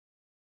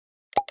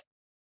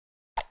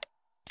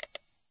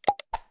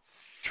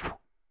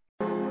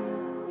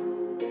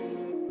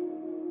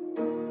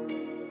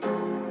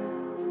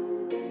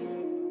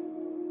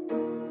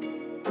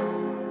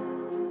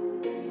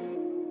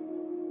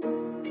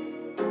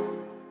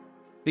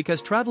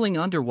Because traveling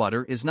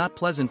underwater is not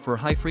pleasant for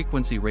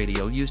high-frequency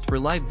radio used for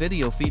live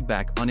video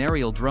feedback on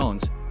aerial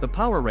drones, the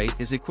PowerRay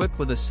is equipped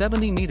with a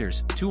 70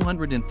 meters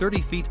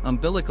 (230 feet)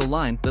 umbilical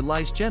line that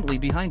lies gently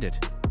behind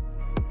it.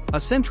 A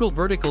central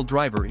vertical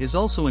driver is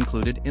also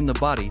included in the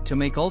body to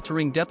make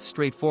altering depth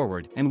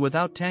straightforward and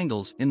without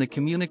tangles in the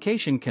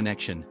communication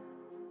connection.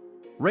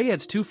 Ray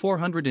adds two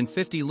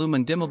 450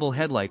 lumen dimmable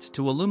headlights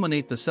to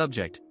illuminate the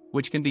subject,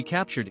 which can be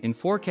captured in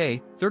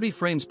 4K, 30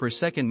 frames per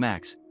second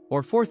max,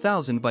 or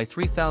 4000 by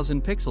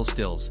 3000 pixel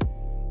stills.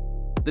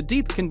 The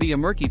deep can be a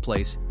murky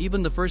place,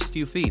 even the first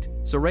few feet,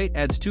 so Ray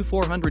adds two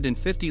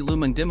 450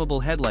 lumen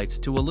dimmable headlights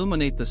to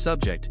illuminate the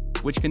subject,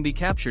 which can be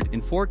captured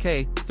in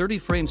 4K, 30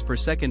 frames per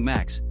second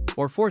max,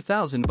 or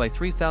 4000 by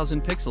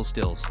 3000 pixel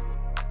stills.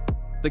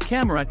 The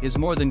camera is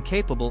more than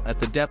capable at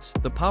the depths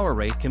the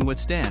PowerRay can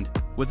withstand,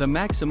 with a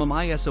maximum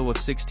ISO of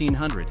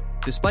 1600,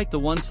 despite the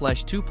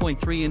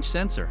 1/2.3-inch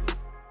sensor.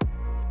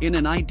 In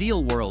an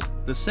ideal world,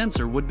 the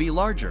sensor would be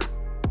larger.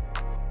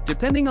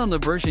 Depending on the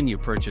version you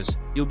purchase,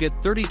 you'll get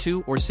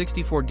 32 or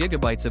 64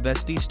 gigabytes of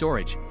SD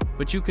storage,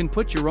 but you can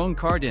put your own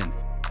card in.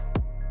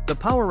 The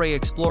PowerRay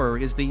Explorer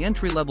is the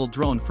entry-level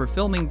drone for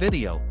filming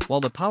video,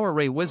 while the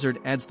PowerRay Wizard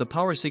adds the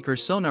PowerSeeker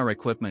sonar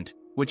equipment,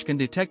 which can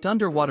detect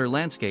underwater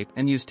landscape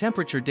and use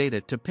temperature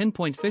data to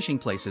pinpoint fishing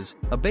places,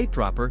 a bait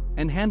dropper,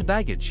 and hand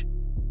baggage.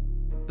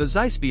 The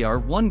Zeiss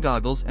VR1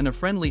 goggles and a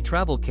friendly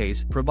travel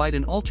case provide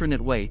an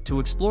alternate way to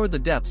explore the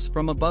depths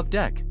from above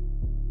deck.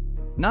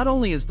 Not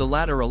only is the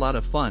latter a lot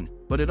of fun,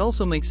 but it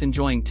also makes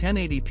enjoying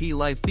 1080p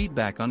live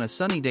feedback on a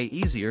sunny day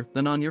easier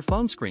than on your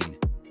phone screen.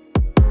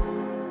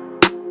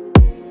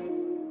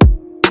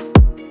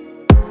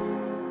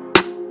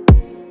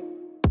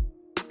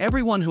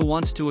 Everyone who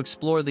wants to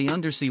explore the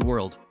undersea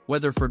world,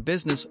 whether for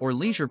business or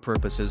leisure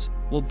purposes,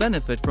 will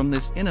benefit from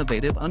this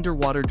innovative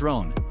underwater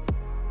drone.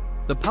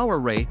 The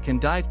PowerRay can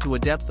dive to a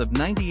depth of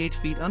 98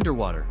 feet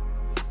underwater.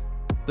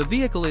 The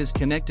vehicle is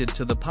connected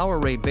to the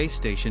PowerRay base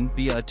station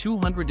via a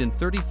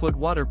 230-foot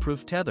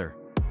waterproof tether.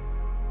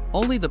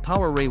 Only the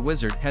PowerRay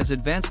Wizard has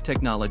advanced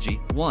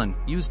technology. 1.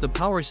 Use the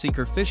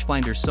PowerSeeker fish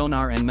finder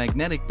sonar and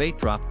magnetic bait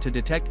drop to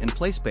detect and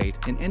place bait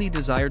in any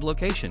desired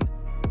location.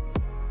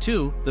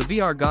 2. The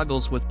VR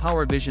goggles with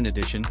PowerVision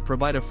Edition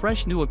provide a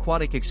fresh new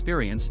aquatic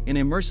experience in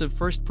immersive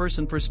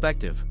first-person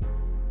perspective.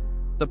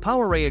 The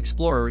PowerRay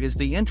Explorer is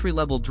the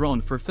entry-level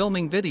drone for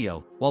filming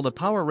video, while the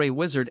PowerRay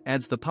Wizard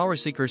adds the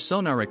PowerSeeker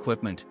sonar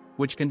equipment,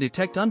 which can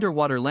detect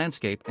underwater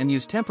landscape and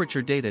use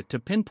temperature data to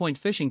pinpoint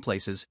fishing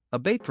places, a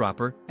bait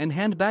dropper, and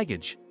hand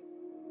baggage.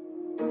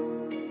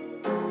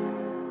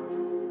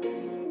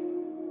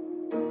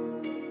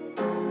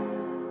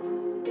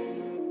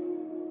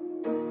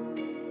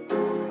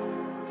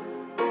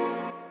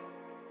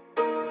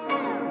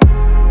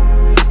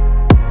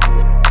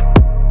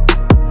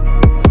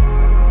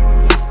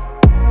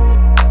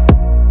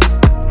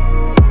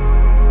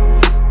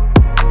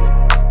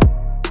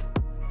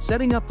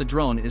 Setting up the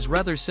drone is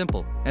rather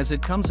simple, as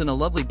it comes in a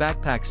lovely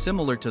backpack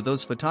similar to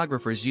those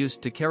photographers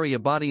used to carry a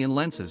body and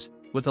lenses.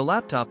 With a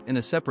laptop in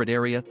a separate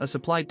area, a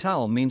supplied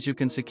towel means you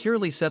can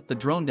securely set the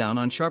drone down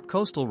on sharp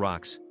coastal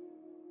rocks.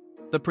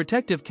 The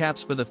protective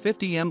caps for the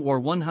 50mm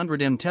or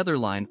 100mm tether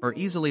line are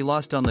easily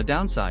lost on the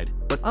downside,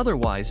 but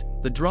otherwise,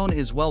 the drone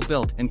is well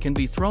built and can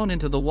be thrown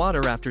into the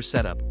water after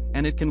setup,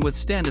 and it can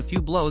withstand a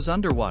few blows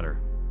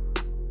underwater.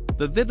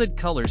 The vivid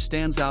color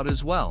stands out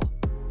as well.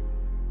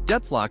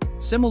 Depth lock,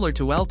 similar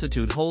to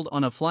altitude hold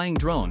on a flying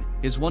drone,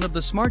 is one of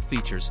the smart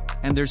features,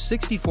 and there's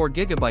 64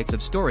 gigabytes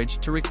of storage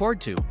to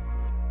record to.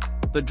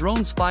 The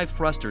drone's 5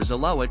 thrusters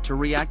allow it to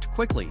react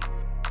quickly.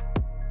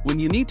 When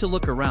you need to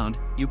look around,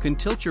 you can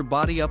tilt your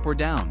body up or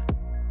down.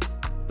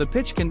 The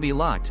pitch can be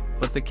locked,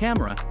 but the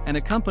camera, and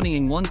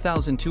accompanying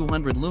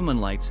 1200 lumen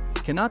lights,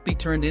 cannot be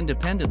turned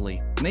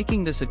independently,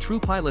 making this a true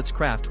pilot's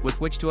craft with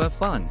which to have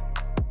fun.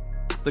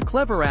 The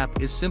Clever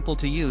app is simple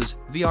to use,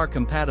 VR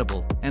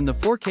compatible, and the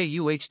 4K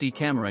UHD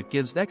camera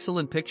gives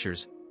excellent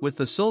pictures, with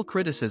the sole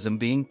criticism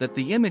being that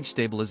the image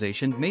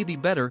stabilization may be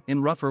better in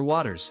rougher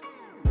waters.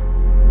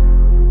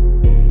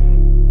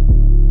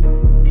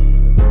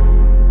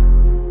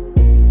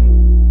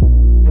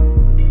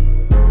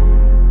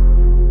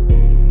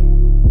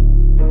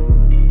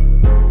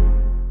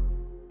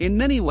 In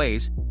many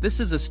ways, this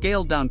is a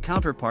scaled-down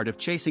counterpart of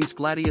Chasing's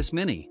Gladius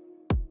Mini.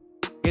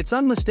 It's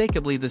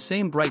unmistakably the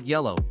same bright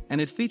yellow,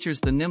 and it features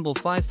the nimble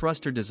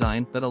 5-thruster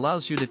design that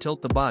allows you to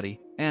tilt the body,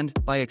 and,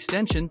 by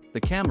extension, the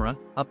camera,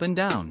 up and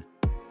down.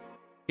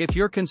 If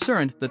you're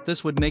concerned that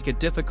this would make it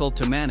difficult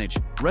to manage,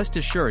 rest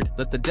assured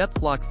that the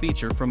depth lock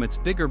feature from its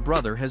bigger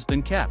brother has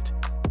been kept.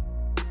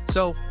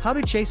 So, how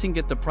did Chasing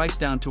get the price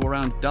down to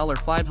around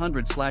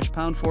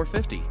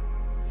 $500/$450?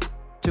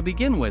 To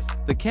begin with,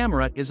 the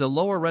camera is a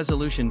lower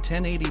resolution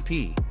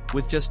 1080p,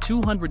 with just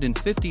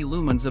 250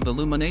 lumens of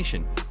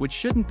illumination, which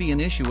shouldn't be an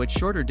issue at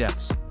shorter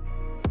depths.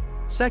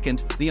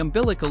 Second, the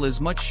umbilical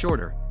is much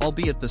shorter,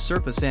 albeit the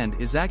surface end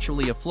is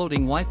actually a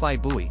floating Wi-Fi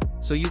buoy,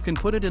 so you can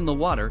put it in the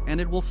water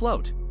and it will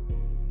float.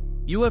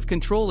 You have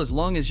control as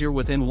long as you're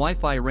within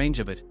Wi-Fi range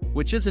of it,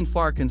 which isn't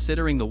far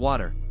considering the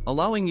water,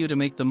 allowing you to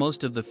make the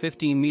most of the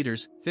 15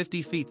 meters,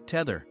 50 feet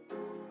tether.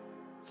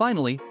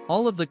 Finally,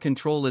 all of the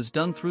control is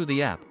done through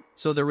the app,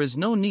 so there is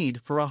no need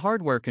for a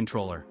hardware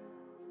controller.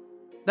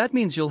 That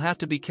means you'll have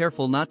to be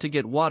careful not to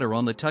get water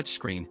on the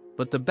touchscreen,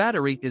 but the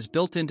battery is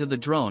built into the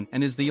drone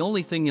and is the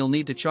only thing you'll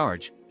need to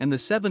charge, and the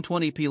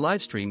 720p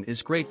livestream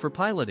is great for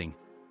piloting.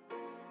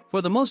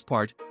 For the most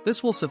part,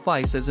 this will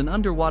suffice as an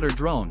underwater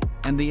drone,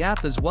 and the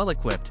app is well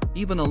equipped,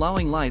 even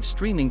allowing live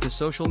streaming to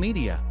social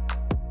media.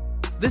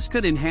 This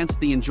could enhance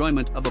the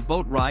enjoyment of a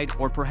boat ride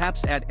or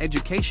perhaps add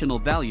educational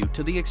value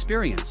to the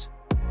experience.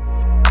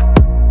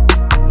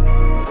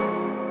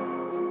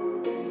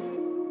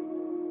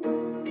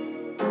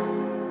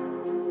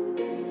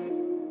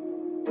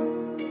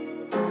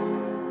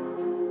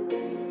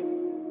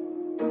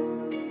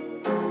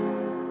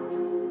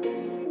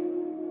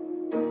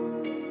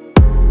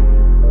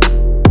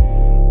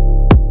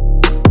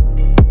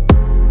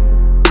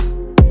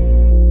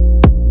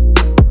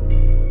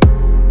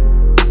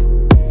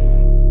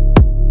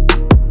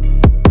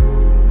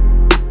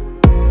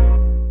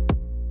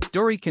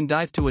 Dory can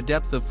dive to a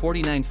depth of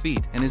 49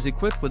 feet and is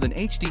equipped with an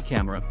HD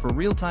camera for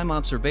real-time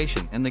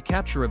observation and the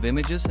capture of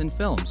images and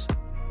films.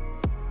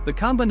 The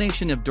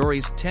combination of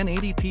Dory's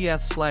 1080p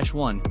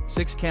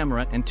f/1.6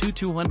 camera and two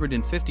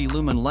 250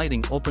 lumen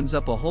lighting opens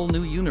up a whole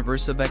new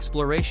universe of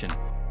exploration.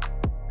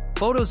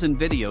 Photos and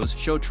videos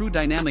show true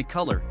dynamic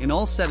color in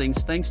all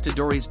settings thanks to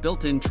Dory's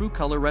built-in true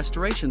color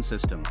restoration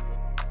system.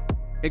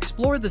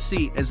 Explore the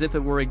sea as if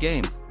it were a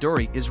game.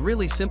 Dory is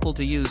really simple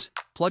to use.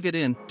 Plug it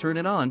in, turn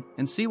it on,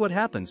 and see what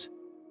happens.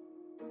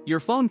 Your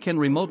phone can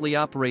remotely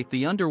operate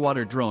the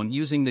underwater drone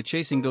using the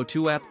Chasing Go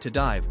 2 app to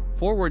dive,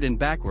 forward and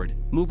backward,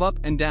 move up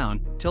and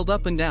down, tilt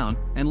up and down,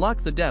 and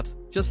lock the depth,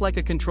 just like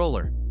a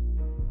controller.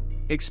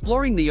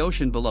 Exploring the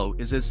ocean below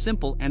is as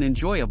simple and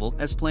enjoyable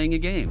as playing a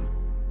game.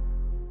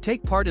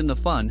 Take part in the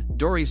fun.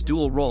 Dory's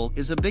dual role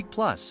is a big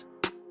plus.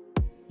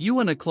 You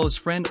and a close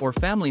friend or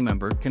family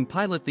member can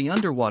pilot the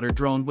underwater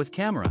drone with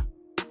camera.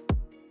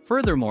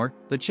 Furthermore,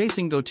 the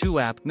Chasing Go 2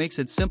 app makes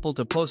it simple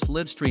to post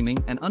live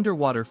streaming and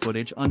underwater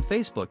footage on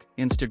Facebook,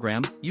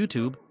 Instagram,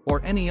 YouTube,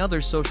 or any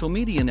other social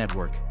media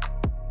network.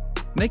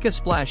 Make a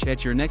splash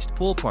at your next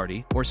pool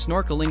party or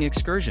snorkeling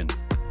excursion.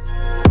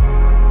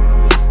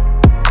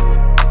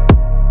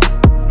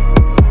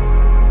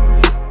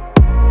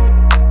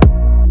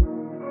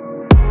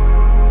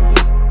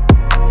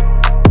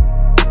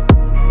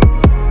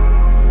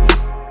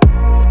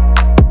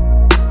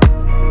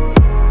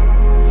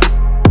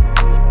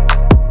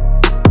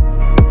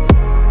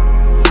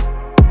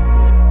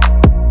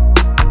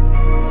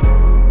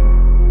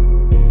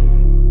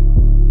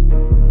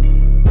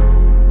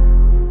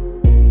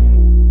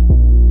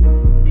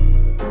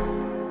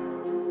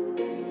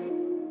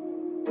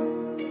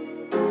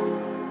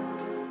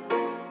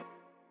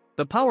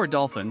 The Power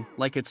Dolphin,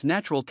 like its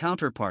natural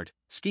counterpart,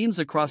 schemes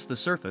across the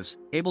surface,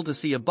 able to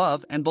see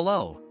above and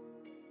below.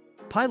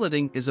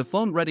 Piloting is a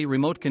phone-ready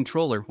remote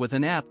controller with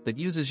an app that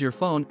uses your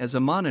phone as a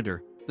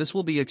monitor. This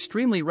will be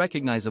extremely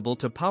recognizable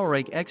to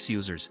PowerRake X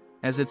users,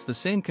 as it's the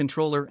same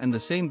controller and the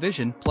same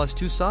vision plus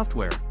 2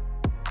 software.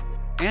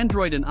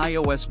 Android and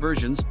iOS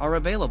versions are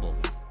available.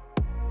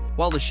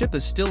 While the ship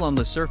is still on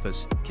the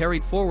surface,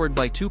 carried forward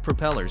by 2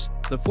 propellers,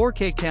 the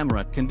 4K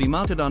camera can be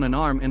mounted on an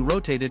arm and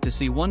rotated to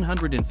see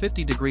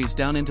 150 degrees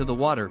down into the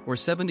water or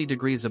 70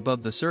 degrees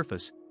above the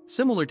surface,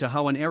 similar to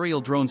how an aerial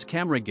drone's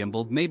camera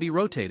gimbal may be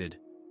rotated.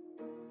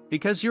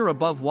 Because you're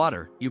above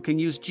water, you can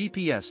use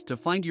GPS to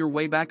find your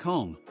way back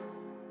home.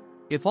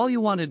 If all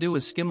you want to do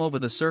is skim over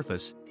the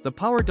surface, the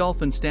Power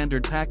Dolphin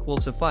standard pack will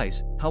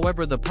suffice.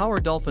 However, the Power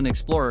Dolphin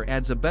Explorer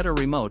adds a better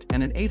remote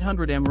and an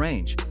 800m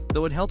range,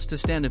 though it helps to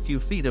stand a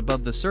few feet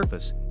above the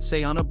surface,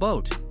 say on a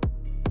boat.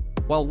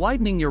 While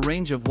widening your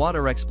range of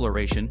water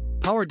exploration,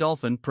 Power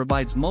Dolphin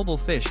provides mobile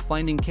fish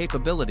finding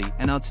capability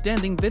and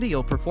outstanding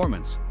video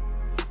performance.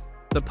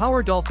 The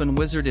Power Dolphin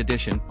Wizard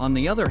Edition, on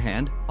the other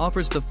hand,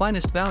 offers the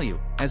finest value,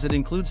 as it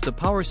includes the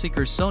Power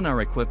Seeker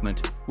sonar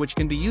equipment, which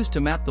can be used to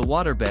map the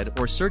waterbed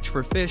or search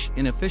for fish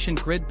in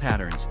efficient grid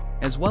patterns,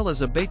 as well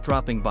as a bait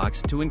dropping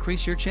box to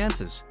increase your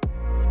chances.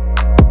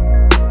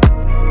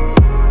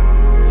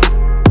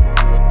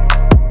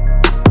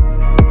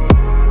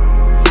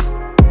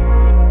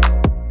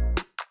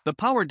 The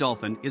Power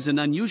Dolphin is an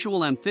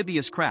unusual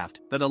amphibious craft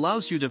that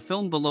allows you to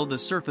film below the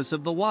surface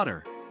of the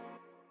water.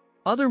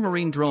 Other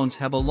marine drones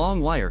have a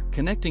long wire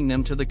connecting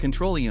them to the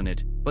control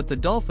unit, but the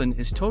Dolphin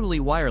is totally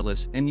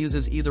wireless and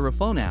uses either a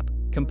phone app,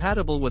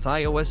 compatible with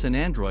iOS and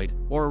Android,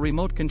 or a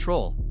remote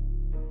control.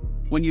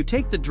 When you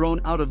take the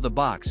drone out of the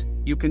box,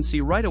 you can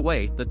see right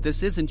away that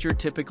this isn't your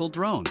typical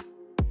drone.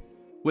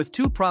 With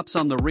 2 props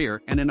on the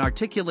rear and an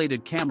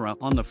articulated camera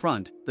on the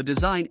front, the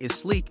design is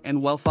sleek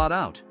and well thought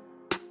out.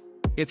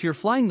 If you're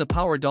flying the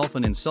Power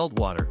Dolphin in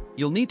saltwater,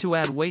 you'll need to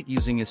add weight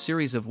using a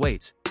series of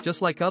weights,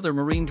 just like other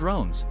marine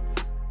drones.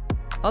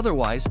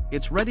 Otherwise,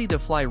 it's ready to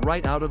fly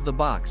right out of the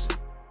box.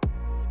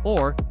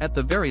 Or, at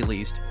the very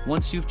least,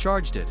 once you've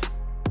charged it.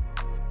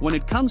 When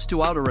it comes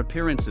to outer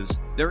appearances,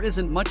 there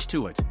isn't much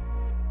to it.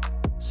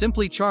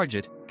 Simply charge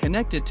it,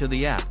 connect it to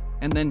the app,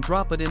 and then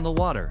drop it in the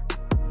water.